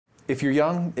If you're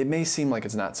young, it may seem like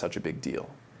it's not such a big deal.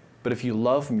 But if you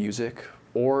love music,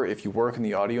 or if you work in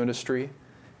the audio industry,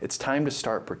 it's time to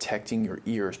start protecting your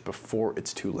ears before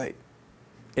it's too late.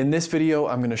 In this video,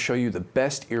 I'm going to show you the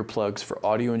best earplugs for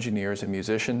audio engineers and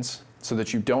musicians so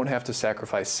that you don't have to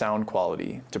sacrifice sound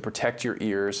quality to protect your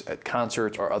ears at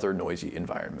concerts or other noisy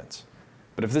environments.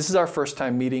 But if this is our first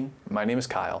time meeting, my name is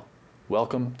Kyle.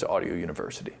 Welcome to Audio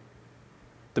University.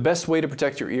 The best way to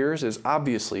protect your ears is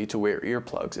obviously to wear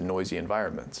earplugs in noisy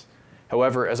environments.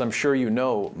 However, as I'm sure you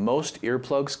know, most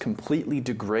earplugs completely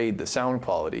degrade the sound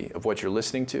quality of what you're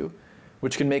listening to,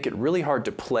 which can make it really hard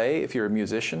to play if you're a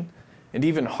musician, and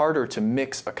even harder to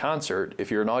mix a concert if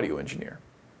you're an audio engineer.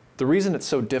 The reason it's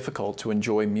so difficult to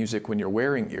enjoy music when you're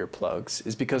wearing earplugs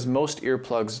is because most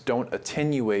earplugs don't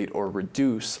attenuate or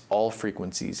reduce all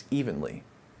frequencies evenly.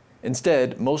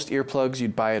 Instead, most earplugs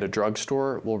you'd buy at a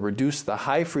drugstore will reduce the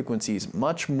high frequencies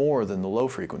much more than the low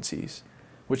frequencies,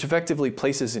 which effectively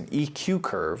places an EQ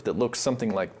curve that looks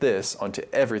something like this onto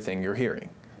everything you're hearing,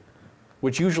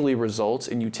 which usually results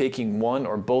in you taking one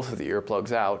or both of the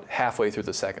earplugs out halfway through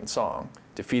the second song,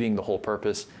 defeating the whole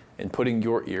purpose and putting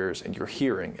your ears and your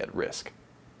hearing at risk.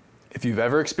 If you've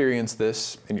ever experienced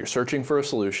this and you're searching for a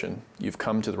solution, you've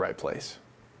come to the right place.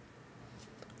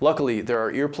 Luckily, there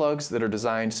are earplugs that are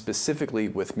designed specifically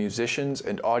with musicians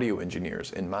and audio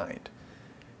engineers in mind.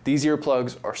 These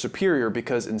earplugs are superior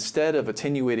because instead of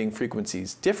attenuating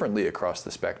frequencies differently across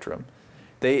the spectrum,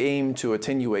 they aim to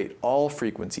attenuate all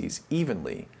frequencies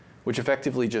evenly, which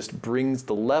effectively just brings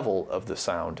the level of the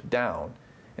sound down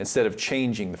instead of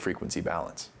changing the frequency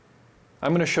balance.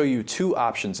 I'm going to show you two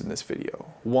options in this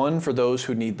video, one for those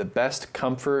who need the best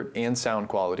comfort and sound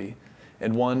quality,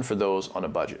 and one for those on a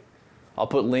budget. I'll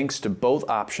put links to both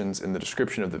options in the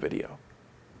description of the video.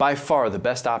 By far, the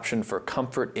best option for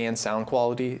comfort and sound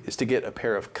quality is to get a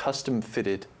pair of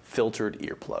custom-fitted filtered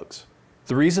earplugs.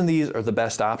 The reason these are the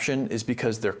best option is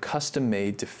because they're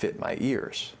custom-made to fit my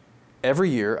ears. Every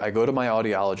year, I go to my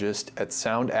audiologist at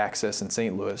Sound Access in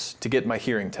St. Louis to get my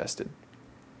hearing tested.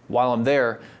 While I'm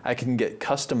there, I can get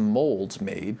custom molds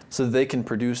made so that they can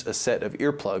produce a set of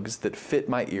earplugs that fit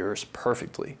my ears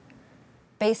perfectly.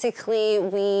 Basically,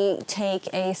 we take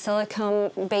a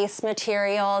silicone-based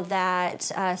material that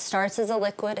starts as a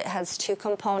liquid. It has two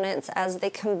components. As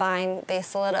they combine, they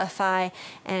solidify,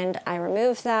 and I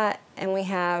remove that, and we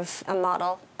have a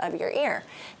model of your ear.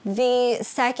 The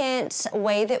second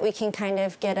way that we can kind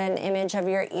of get an image of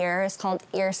your ear is called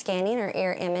ear scanning or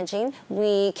ear imaging.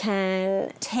 We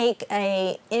can take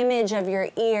an image of your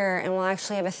ear and we'll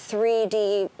actually have a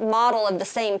 3D model of the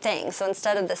same thing. So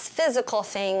instead of this physical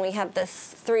thing, we have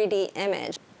this 3D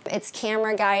image. It's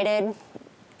camera guided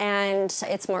and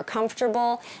it's more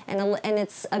comfortable and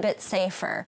it's a bit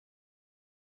safer.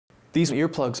 These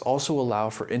earplugs also allow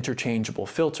for interchangeable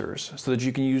filters so that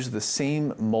you can use the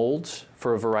same molds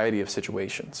for a variety of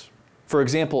situations. For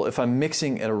example, if I'm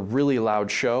mixing at a really loud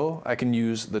show, I can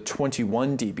use the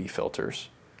 21 dB filters.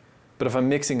 But if I'm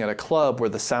mixing at a club where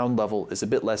the sound level is a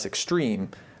bit less extreme,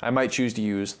 I might choose to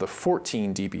use the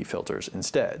 14 dB filters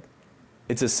instead.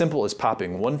 It's as simple as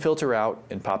popping one filter out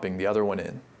and popping the other one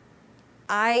in.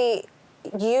 I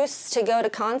used to go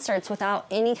to concerts without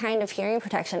any kind of hearing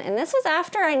protection, and this was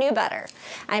after I knew better.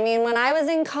 I mean, when I was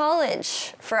in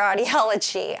college for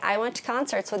audiology, I went to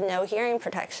concerts with no hearing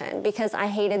protection because I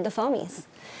hated the foamies.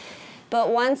 But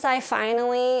once I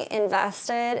finally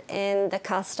invested in the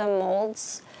custom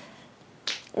molds,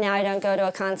 now I don't go to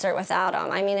a concert without them.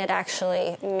 I mean, it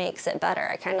actually makes it better.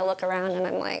 I kind of look around and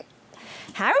I'm like,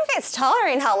 how are you guys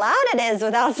tolerating how loud it is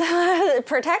without some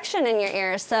protection in your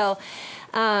ears? So,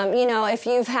 you know, if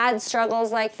you've had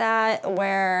struggles like that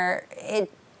where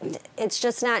it's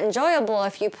just not enjoyable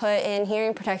if you put in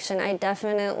hearing protection, I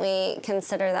definitely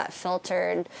consider that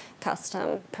filtered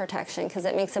custom protection because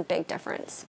it makes a big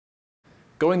difference.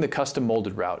 Going the custom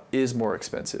molded route is more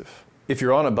expensive. If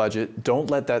you're on a budget, don't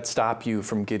let that stop you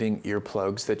from getting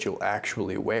earplugs that you'll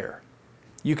actually wear.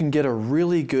 You can get a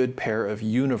really good pair of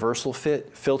universal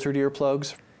fit filtered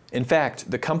earplugs. In fact,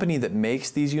 the company that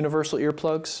makes these universal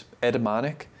earplugs,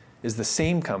 Etymonic, is the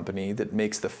same company that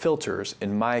makes the filters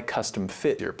in my custom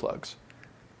fit earplugs.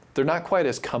 They're not quite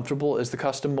as comfortable as the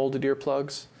custom molded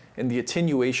earplugs, and the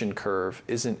attenuation curve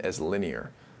isn't as linear.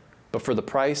 But for the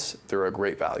price, they're a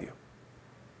great value.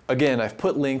 Again, I've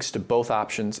put links to both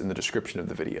options in the description of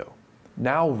the video.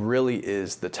 Now really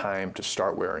is the time to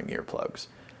start wearing earplugs.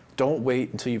 Don't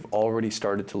wait until you've already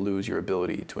started to lose your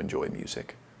ability to enjoy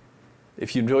music.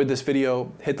 If you enjoyed this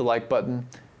video, hit the like button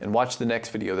and watch the next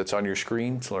video that's on your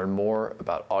screen to learn more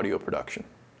about audio production.